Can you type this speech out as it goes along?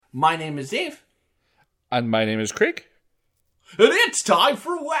My name is Dave. And my name is Craig. And it's time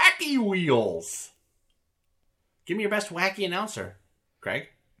for Wacky Wheels. Give me your best wacky announcer, Craig.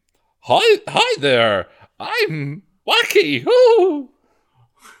 Hi there. I'm Wacky. Ooh.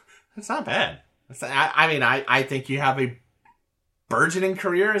 That's not bad. I think you have a burgeoning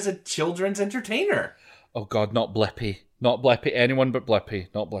career as a children's entertainer. Oh God, not Blippy. Not Blippy. Anyone but Blippy.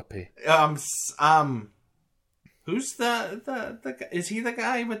 Not Blippy. Who's the is he the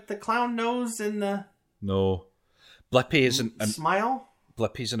guy with the clown nose and the... No. Blippy isn't... Smile?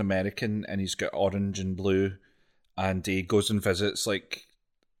 Blippy's an American and he's got orange and blue and he goes and visits like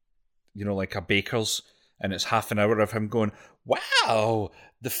a baker's and it's half an hour of him going, wow,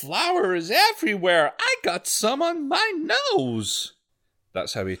 the flour is everywhere. I got some on my nose.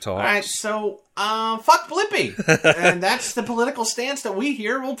 That's how he talks. All right, so, fuck Blippy. And that's the political stance that we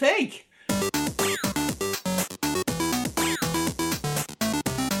here will take.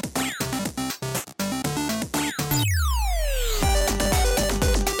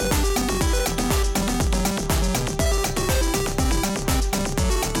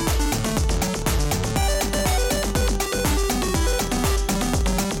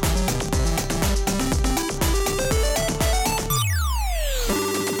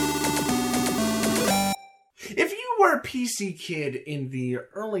 PC kid in the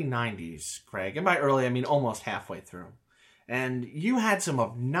early 90s, Craig, and by early I mean almost halfway through, and you had some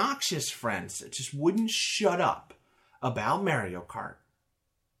obnoxious friends that just wouldn't shut up about Mario Kart.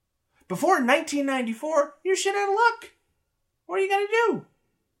 Before 1994, you're shit out of luck. What are you gonna do?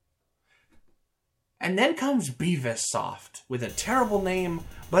 And then comes Beavis with a terrible name,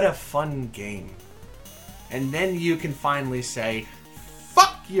 but a fun game. And then you can finally say,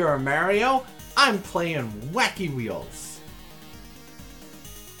 fuck your Mario, I'm playing Wacky Wheels.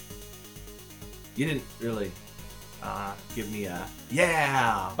 You didn't really give me a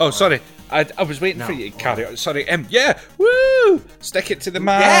yeah. Oh, sorry. I was waiting for you to carry on. Sorry. Yeah. Woo! Stick it to the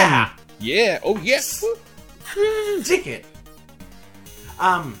man. Yeah. Yeah. Oh, yes. Stick it.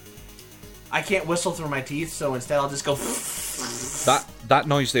 I can't whistle through my teeth, so instead I'll just go. That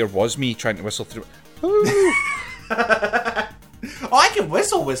noise there was me trying to whistle through. Oh, I can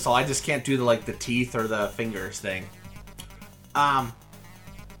whistle. I just can't do the teeth or the fingers thing.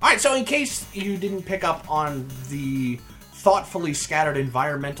 Alright, so in case you didn't pick up on the thoughtfully scattered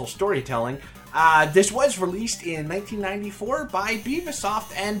environmental storytelling, this was released in 1994 by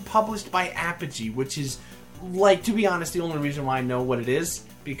Beavis and published by Apogee, which is, to be honest, the only reason why I know what it is,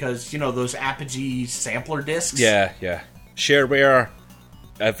 because, those Apogee sampler discs. Yeah. Shareware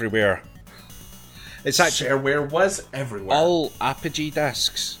everywhere. It's actually Shareware was everywhere. All Apogee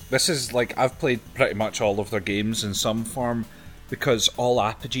discs. This is I've played pretty much all of their games in some form, because all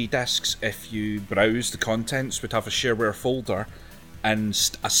Apogee discs, if you browse the contents, would have a shareware folder and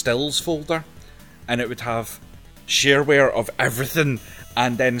a stills folder, and it would have shareware of everything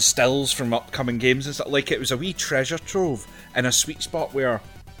and then stills from upcoming games and stuff. It was a wee treasure trove in a sweet spot where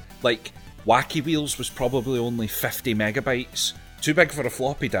Wacky Wheels was probably only 50 megabytes, too big for a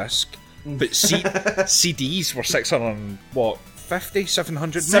floppy disk. But CDs were 650,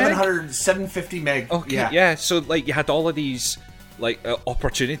 700 meg? 750 meg. Okay, yeah. So, you had all of these,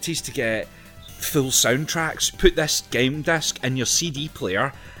 opportunities to get full soundtracks. Put this game disc in your CD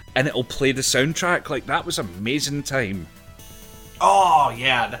player, and it'll play the soundtrack. That was amazing time. Oh,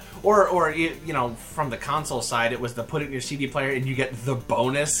 yeah. Or from the console side, it was the put it in your CD player, and you get the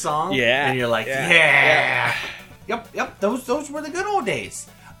bonus song. Yeah. And you're like, yeah. Yep. Those were the good old days.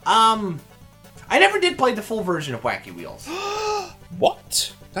 I never did play the full version of Wacky Wheels.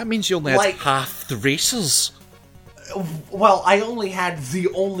 What? That means you only had half the races. Well, I only had the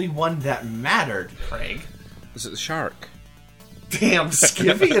only one that mattered, Craig. Was it the shark? Damn,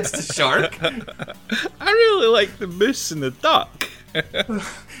 Skippy, it's the shark. I really like the moose and the duck.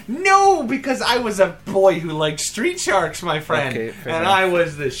 No, because I was a boy who liked Street Sharks, my friend. Okay, and enough. I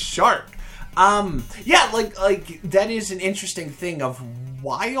was the shark. That is an interesting thing of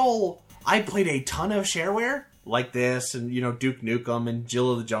while I played a ton of shareware like this and, Duke Nukem and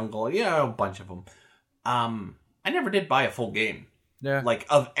Jill of the Jungle, a bunch of them. I never did buy a full game. Yeah.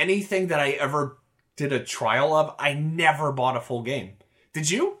 Of anything that I ever did a trial of, I never bought a full game.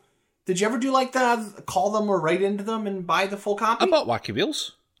 Did you? Did you ever do the call them or write into them and buy the full copy? I bought Wacky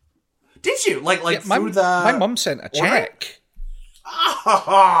Wheels. Did you? My mum sent a check.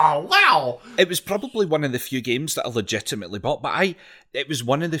 Oh, wow. It was probably one of the few games that I legitimately bought, but it was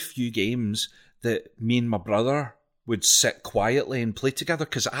one of the few games that me and my brother would sit quietly and play together,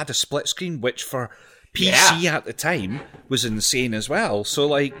 because I had a split screen, which for PC at the time was insane as well.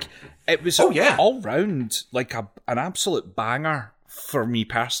 So it was all round an absolute banger for me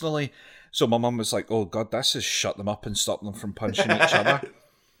personally. So my mum was like, "Oh God, this is shut them up and stop them from punching each other."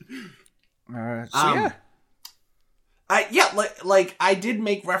 I did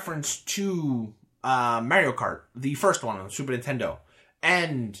make reference to Mario Kart, the first one on the Super Nintendo,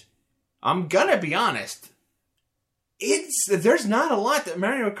 and I'm gonna be honest, there's not a lot that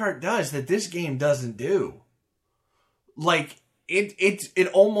Mario Kart does that this game doesn't do. Like it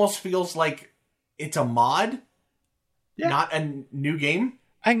almost feels like it's a mod, not a new game.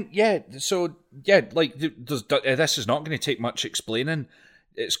 And this is not going to take much explaining.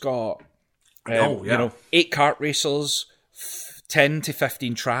 It's got 8 kart racers, 10 to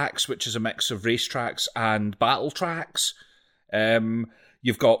 15 tracks, which is a mix of racetracks and battle tracks.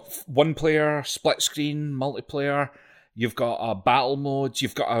 You've got one player, split screen, multiplayer. You've got a battle mode.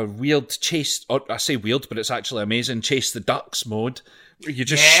 You've got a weird chase. I say weird, but it's actually amazing. Chase the ducks mode, where you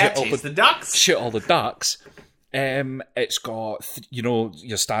just shoot all the ducks. It's got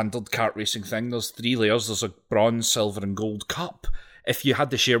your standard kart racing thing. There's 3 layers. There's a bronze, silver, and gold cup. If you had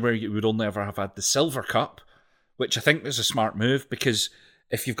the shareware, you would only ever have had the silver cup, which I think is a smart move, because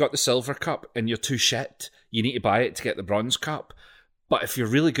if you've got the silver cup and you're too shit, you need to buy it to get the bronze cup. But if you're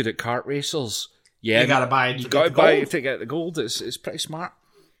really good at kart racers, you gotta buy it. You gotta buy it to get the gold. It's pretty smart.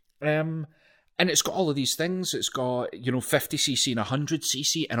 And it's got all of these things. It's got 50cc and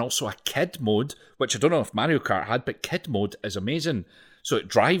 100cc, and also a kid mode, which I don't know if Mario Kart had, but kid mode is amazing. So it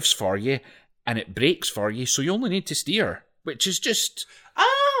drives for you and it brakes for you, so you only need to steer, which is just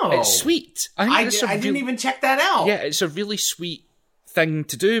it's sweet. I didn't even check that out. Yeah, it's a really sweet thing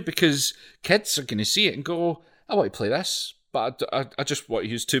to do, because kids are going to see it and go, "I want to play this, but I just want to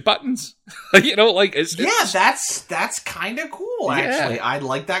use 2 buttons." That's kind of cool. Actually, I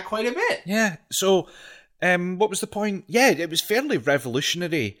like that quite a bit. Yeah. So, what was the point? Yeah, it was fairly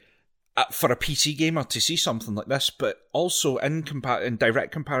revolutionary for a PC gamer to see something like this, but also in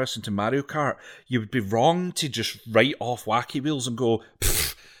direct comparison to Mario Kart, you would be wrong to just write off Wacky Wheels and go,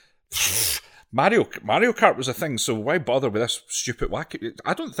 Mario Kart was a thing, so why bother with this stupid Wacky?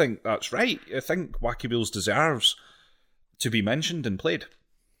 I don't think that's right. I think Wacky Wheels deserves to be mentioned and played.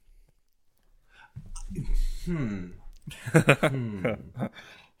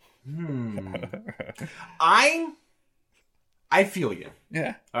 I feel you.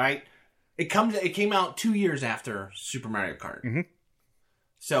 Yeah. All right. It came out 2 years after Super Mario Kart. Mm-hmm.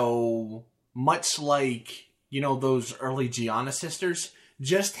 So much like those early Gianna sisters,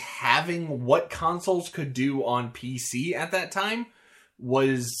 just having what consoles could do on PC at that time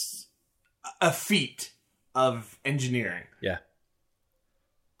was a feat of engineering. Yeah.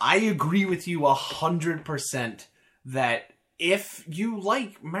 I agree with you 100% that if you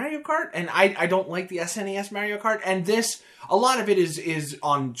like Mario Kart, and I don't like the SNES Mario Kart, and this, a lot of it is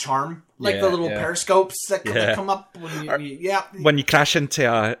on charm, like the little periscopes that come up when you crash into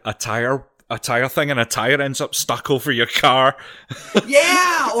a tire thing and a tire ends up stuck over your car.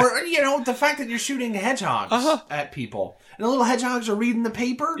 Yeah, or the fact that you're shooting hedgehogs at people, and the little hedgehogs are reading the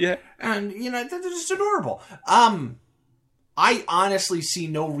paper. Yeah, and they're just adorable. I honestly see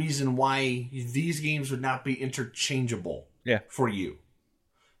no reason why these games would not be interchangeable. Yeah. For you.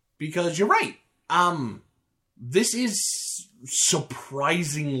 Because you're right. This is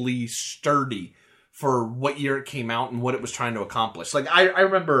surprisingly sturdy for what year it came out and what it was trying to accomplish. Like, I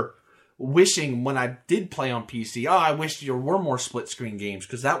remember wishing when I did play on PC, I wish there were more split screen games,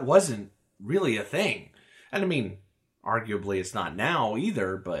 because that wasn't really a thing. And I mean, arguably it's not now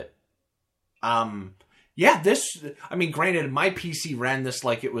either, but granted, my PC ran this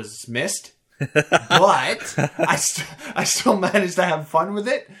like it was Myst. But I still managed to have fun with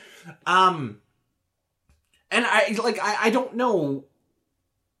it. And I don't know,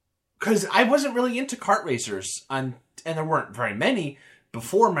 because I wasn't really into kart racers, and there weren't very many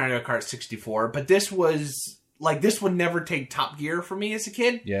before Mario Kart 64. But this was this would never take Top Gear for me as a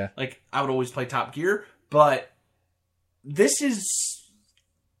kid. Yeah, I would always play Top Gear, but this is,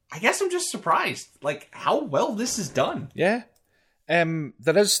 I guess I'm just surprised how well this is done. Yeah.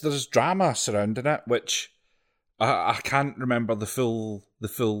 There's drama surrounding it, which I can't remember the full.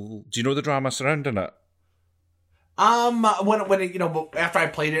 Do you know the drama surrounding it? When after I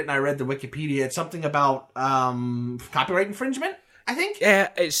played it and I read the Wikipedia, it's something about copyright infringement, I think. Yeah,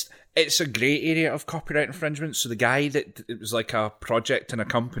 it's a grey area of copyright infringement. So the guy it was like a project in a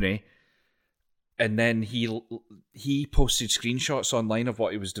company, and then he posted screenshots online of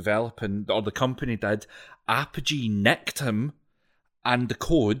what he was developing, or the company did. Apogee nicked him and the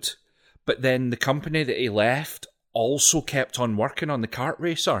code, but then the company that he left also kept on working on the kart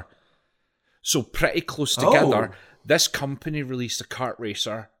racer. So pretty close together, this company released a kart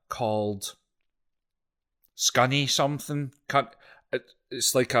racer called Scunny something,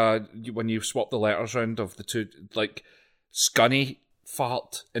 it's like when you swap the letters around of the two, like scunny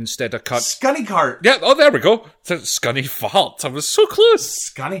fart instead of cunt. Scunny cart. Yeah, oh, there we go. Scunny fart. I was so close.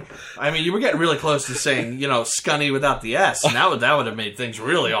 Scunny. I mean, you were getting really close to saying, scunny without the S. Now that would have made things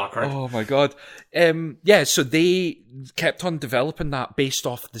really awkward. Oh my god. So they kept on developing that based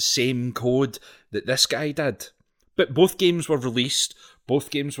off the same code that this guy did. But both games were released, both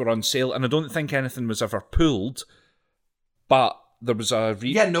games were on sale, and I don't think anything was ever pulled. But there was a...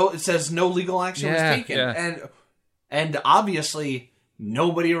 it says no legal action was taken. Yeah. And obviously...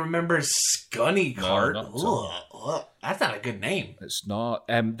 Nobody remembers Scunny Cart. That's not a good name. It's not.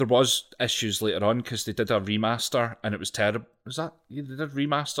 There was issues later on because they did a remaster and it was terrible. Was that? They did a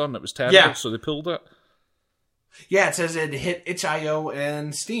remaster and it was terrible, so they pulled it. Yeah, it says it hit itch.io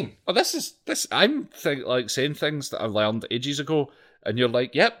and Steam. Oh, this. I'm saying things that I learned ages ago, and you're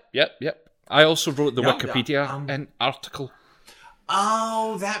like, yep. I also wrote the Wikipedia article.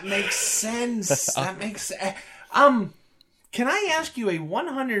 Oh, that makes sense. That makes sense. Can I ask you a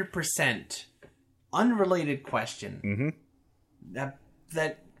 100% unrelated question that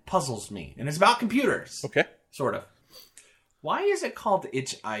puzzles me? And it's about computers. Okay. Sort of. Why is it called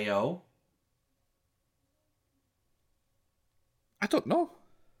itch.io? I don't know.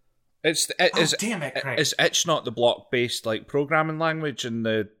 Damn it, Craig. Is itch not the block-based programming language and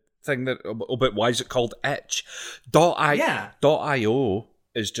the thing that... Oh, but why is it called itch? .io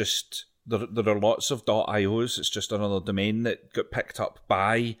is just... There are lots of .ios. It's just another domain that got picked up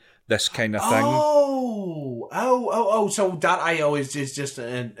by this kind of thing. So .io is just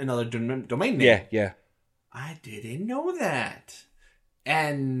another domain name. Yeah. I didn't know that.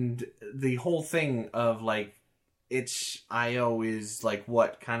 And the whole thing of itch.io is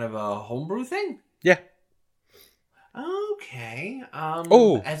what, kind of a homebrew thing? Yeah. Okay.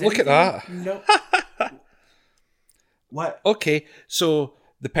 Look at that. No. What? Okay, so...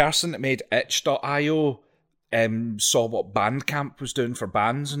 The person that made itch.io saw what Bandcamp was doing for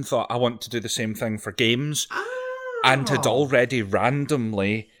bands and thought, I want to do the same thing for games. Oh. And had already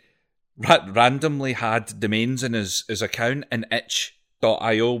randomly had domains in his account, and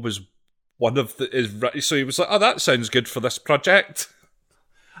itch.io was one of so he was like, oh, that sounds good for this project.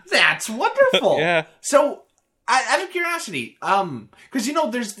 That's wonderful. Yeah. So, out of curiosity,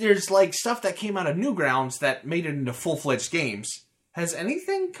 because there's stuff that came out of Newgrounds that made it into full-fledged games. Has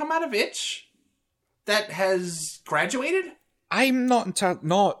anything come out of itch that has graduated? I'm not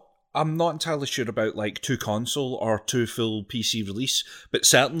entirely sure about 2 console or 2 full PC release, but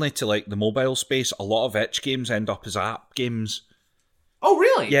certainly to the mobile space, a lot of itch games end up as app games. Oh,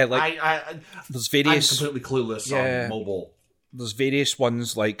 really? Yeah, there's various... I'm completely clueless on mobile. There's various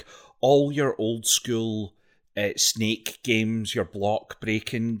ones all your old school Snake games, your block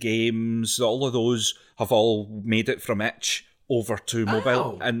breaking games, all of those have all made it from itch over to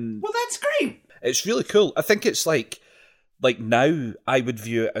mobile. And well, that's great. It's really cool. I think it's now I would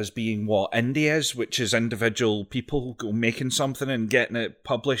view it as being what indie is, which is individual people making something and getting it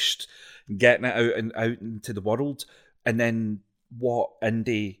published, getting it out into the world, and then what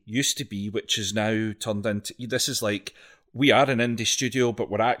indie used to be, which is now turned into this is we are an indie studio, but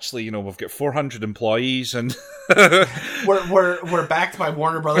we're actually, we've got 400 employees, and we're backed by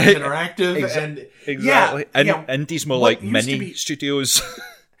Warner Brothers Interactive, exactly. Indie's more like mini studios.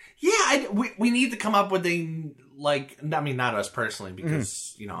 Yeah, we need to come up with a not us personally,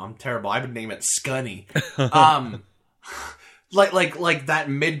 because I'm terrible. I would name it Scunny. Like that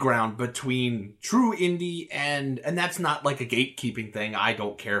mid ground between true indie and that's not a gatekeeping thing. I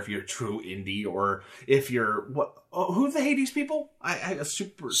don't care if you're true indie or if you're who's the Hades people?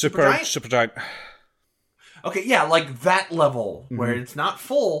 Supergiant. Okay, yeah, that level where it's not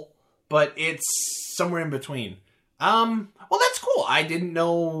full, but it's somewhere in between. Well, that's cool. I didn't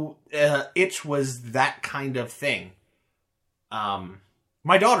know itch was that kind of thing.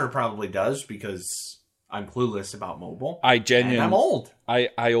 My daughter probably does because I'm clueless about mobile. And I'm old. I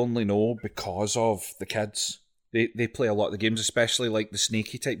only know because of the kids. They play a lot of the games, especially the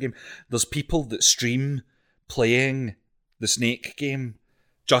Snakey type game. There's people that stream playing the Snake game.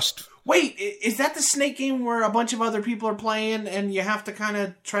 Wait, is that the Snake game where a bunch of other people are playing and you have to kind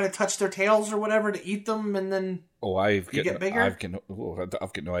of try to touch their tails or whatever to eat them and then get bigger? I've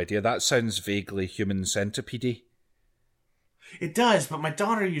got no idea. That sounds vaguely Human Centipede. It does, but my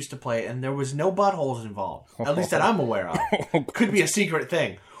daughter used to play it and there was no buttholes involved. At least that I'm aware of. Could be a secret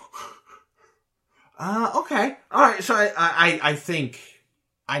thing. Okay. Alright, so I think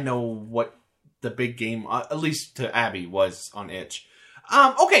I know what the big game, at least to Abby, was on itch.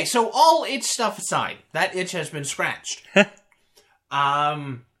 Okay, so all itch stuff aside, that itch has been scratched.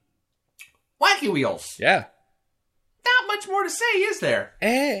 Wacky Wheels. Yeah. Not much more to say, is there?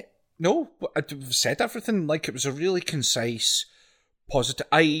 No, I've said everything. Like, it was a really concise, positive.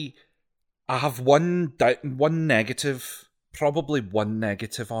 I have one negative, probably one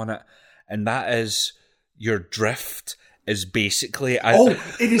negative on it, and that is your drift is basically...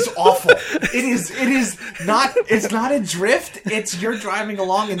 it is awful. It's not a drift. It's you're driving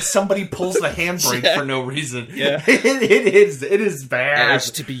along and somebody pulls the handbrake for no reason. Yeah. It is bad. It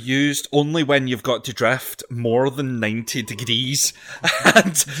is to be used only when you've got to drift more than 90 degrees.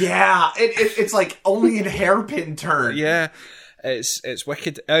 And yeah, it's like only in hairpin turn. Yeah. It's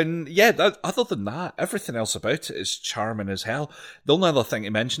wicked. And yeah, other than that, everything else about it is charming as hell. The only other thing to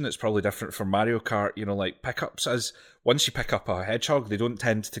mention that's probably different from Mario Kart, like pickups, is once you pick up a hedgehog, they don't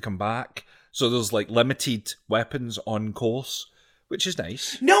tend to come back. So there's like limited weapons on course, which is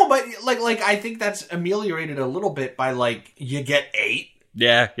nice. No, but like I think that's ameliorated a little bit by like you get 8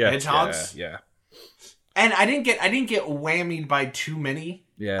 hedgehogs. Yeah. And I didn't get whammied by too many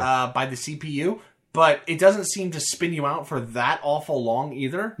by the CPU. But it doesn't seem to spin you out for that awful long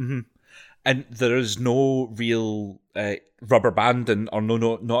either. Mm-hmm. And there is no real rubber banding or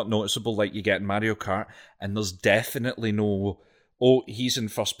not noticeable like you get in Mario Kart. And there's definitely no, he's in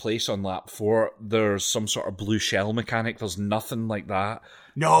first place on lap 4. There's some sort of blue shell mechanic. There's nothing like that.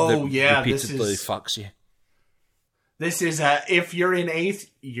 No, repeatedly fucks you. This is, if you're in 8th,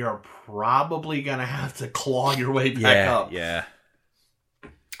 you're probably going to have to claw your way back up. Yeah.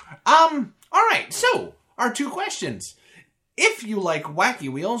 All right, so our 2 questions. If you like Wacky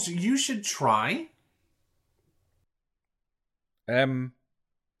Wheels, you should try. Yeah,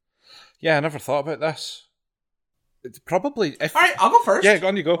 I never thought about this. It's probably. All right, I'll go first. Yeah,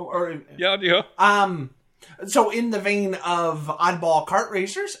 on you go. On you go. So in the vein of oddball kart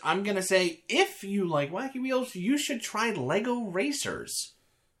racers, I'm gonna say if you like Wacky Wheels, you should try Lego Racers.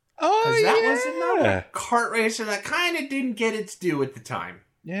 Oh, because that was another kart racer that kind of didn't get its due at the time.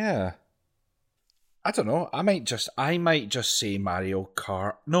 Yeah. I don't know. I might just say Mario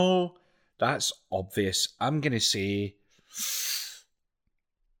Kart. No, that's obvious. I'm going to say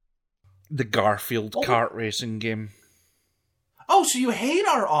the Garfield kart racing game. Oh, so you hate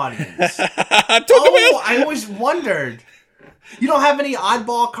our audience. I always wondered. You don't have any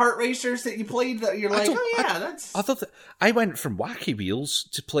oddball kart racers that you played that you're like, that's... I went from Wacky Wheels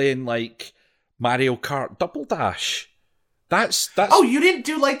to playing like Mario Kart Double Dash. That's. Oh, you didn't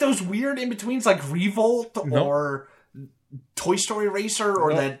do like those weird in betweens like Revolt or Toy Story Racer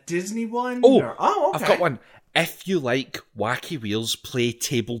or that Disney one? Oh, okay. I've got one. If you like Wacky Wheels, play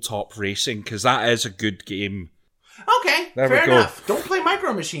tabletop racing because that is a good game. Okay, fair enough. Don't play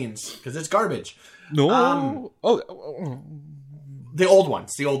Micro Machines because it's garbage. No. The old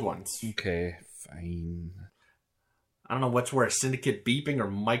ones. Okay, fine. I don't know what's worse, Syndicate beeping or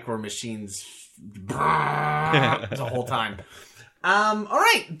Micro Machines the whole time. All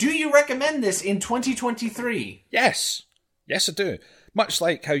right. Do you recommend this in 2023? Yes, I do. Much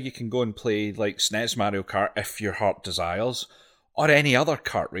like how you can go and play like SNES Mario Kart if your heart desires, or any other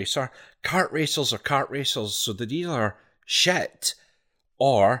kart racer. Kart racers are kart racers, so they're either shit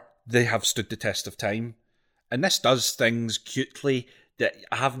or they have stood the test of time. And this does things cutely that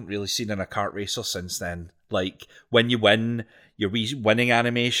I haven't really seen in a kart racer since then. Like, when you win, your winning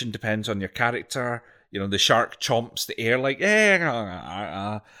animation depends on your character. The shark chomps the air like,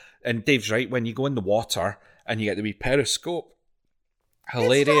 and Dave's right, when you go in the water and you get the wee periscope,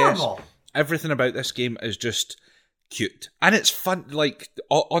 hilarious. Everything about this game is just cute. And it's fun, like,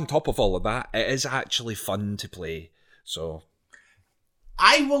 on top of all of that, it is actually fun to play. So...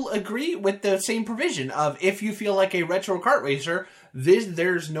 I will agree with the same provision of if you feel like a retro kart racer,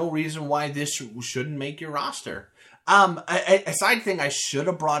 there's no reason why this shouldn't make your roster. A side thing I should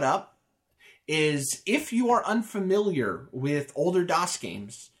have brought up is if you are unfamiliar with older DOS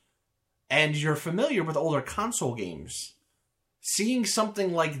games and you're familiar with older console games, seeing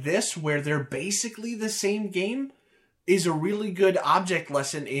something like this where they're basically the same game is a really good object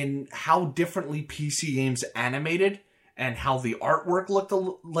lesson in how differently PC games animated and how the artwork looked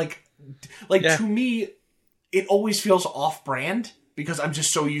to me, it always feels off-brand because I'm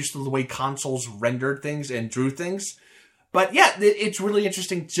just so used to the way consoles rendered things and drew things. But yeah, it's really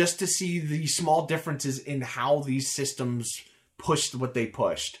interesting just to see the small differences in how these systems pushed what they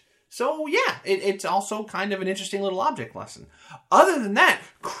pushed. So yeah, it's also kind of an interesting little object lesson. Other than that,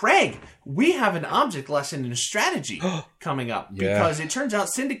 Craig, we have an object lesson in strategy coming up because it turns out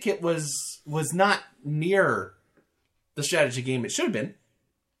Syndicate was not near the strategy game it should have been.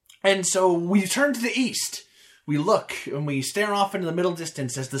 And so we turn to the east. We look and we stare off into the middle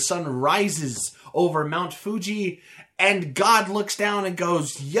distance as the sun rises over Mount Fuji, and God looks down and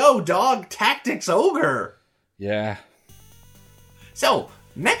goes, "Yo, dog, tactics ogre." Yeah. So,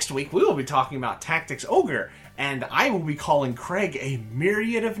 next week we will be talking about Tactics Ogre, and I will be calling Craig a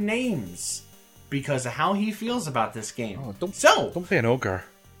myriad of names because of how he feels about this game. Oh, don't be an ogre.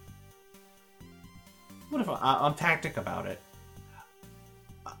 What if I'm tactic about it?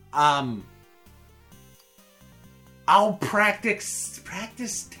 I'll practice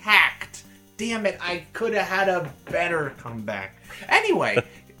tact. Damn it, I could have had a better comeback. Anyway,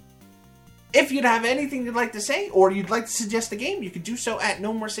 if you'd have anything you'd like to say, or you'd like to suggest a game, you could do so at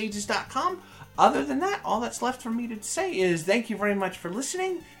nomoresages.com. Other than that, all that's left for me to say is thank you very much for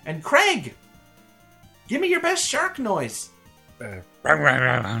listening, and Craig, give me your best shark noise.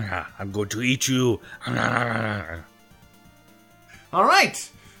 I'm going to eat you. All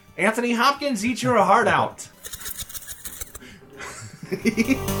right, Anthony Hopkins, eat your heart out.